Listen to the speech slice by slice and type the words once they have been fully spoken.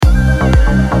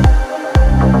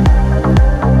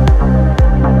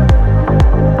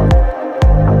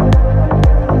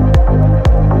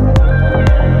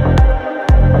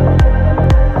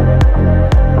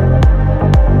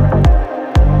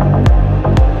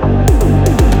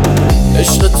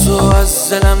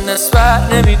دلم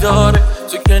نسبت نمیداره،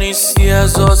 تو که نیستی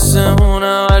از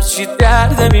آسمونم هرچی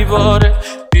درد میباره.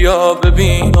 بیا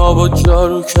ببین آب و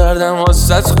جارو کردم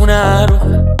واسه خونه رو،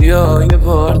 بیا یه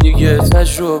بار دیگه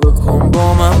تجربه کن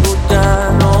با من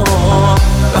بودن و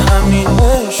به همین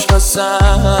عشق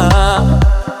هستم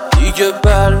دیگه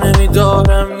بر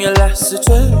نمیدارم یه لحظه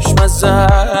چشم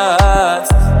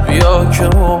ازت. بیا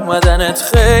که اومدنت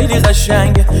خیلی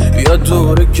قشنگه، بیا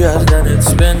دور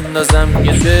گردنت بندازم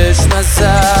یه چشم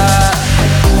ازت.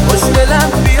 خوشگلم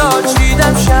بیا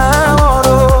چیدم شما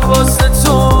رو واسه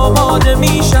تو آماده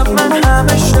میشم من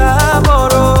همه شبا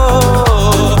رو.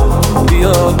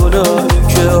 بیا گلایی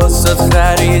که واسه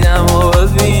خریدم و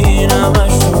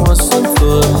ببینمش واسه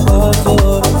تو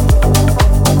خاطر.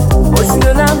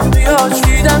 خوشگلم بیا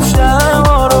چیدم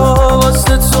شما رو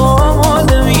واسه تو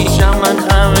آماده میشم من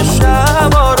همه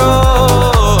شبا رو.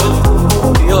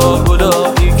 بیا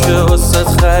گلایی که واسه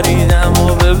خریدم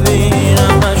و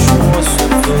ببینمش واسه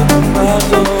تو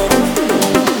بردار.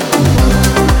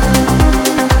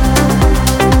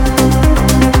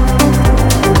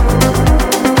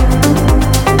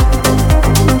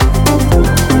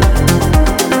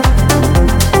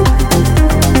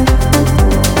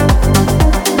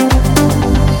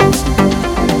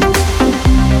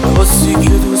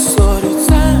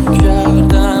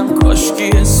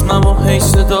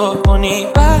 صدا کنی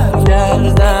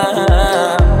برگردم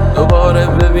دوباره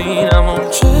ببینم اون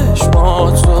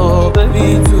چشماتو،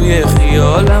 ببین توی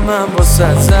خیالم هم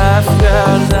واسه ظرف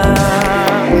کردم.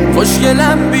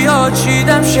 خوشگلم بیا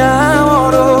چیدم شما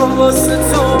رو واسه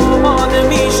تو آماده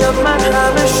میشم من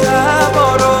همه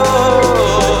شبا رو.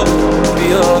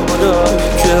 بیا گلایی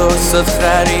که واسه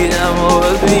خریدم و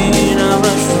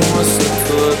ببینمش واسه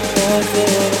تو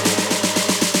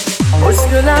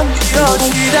خوشگلم بیا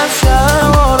چیدم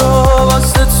شما رو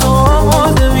واسه تو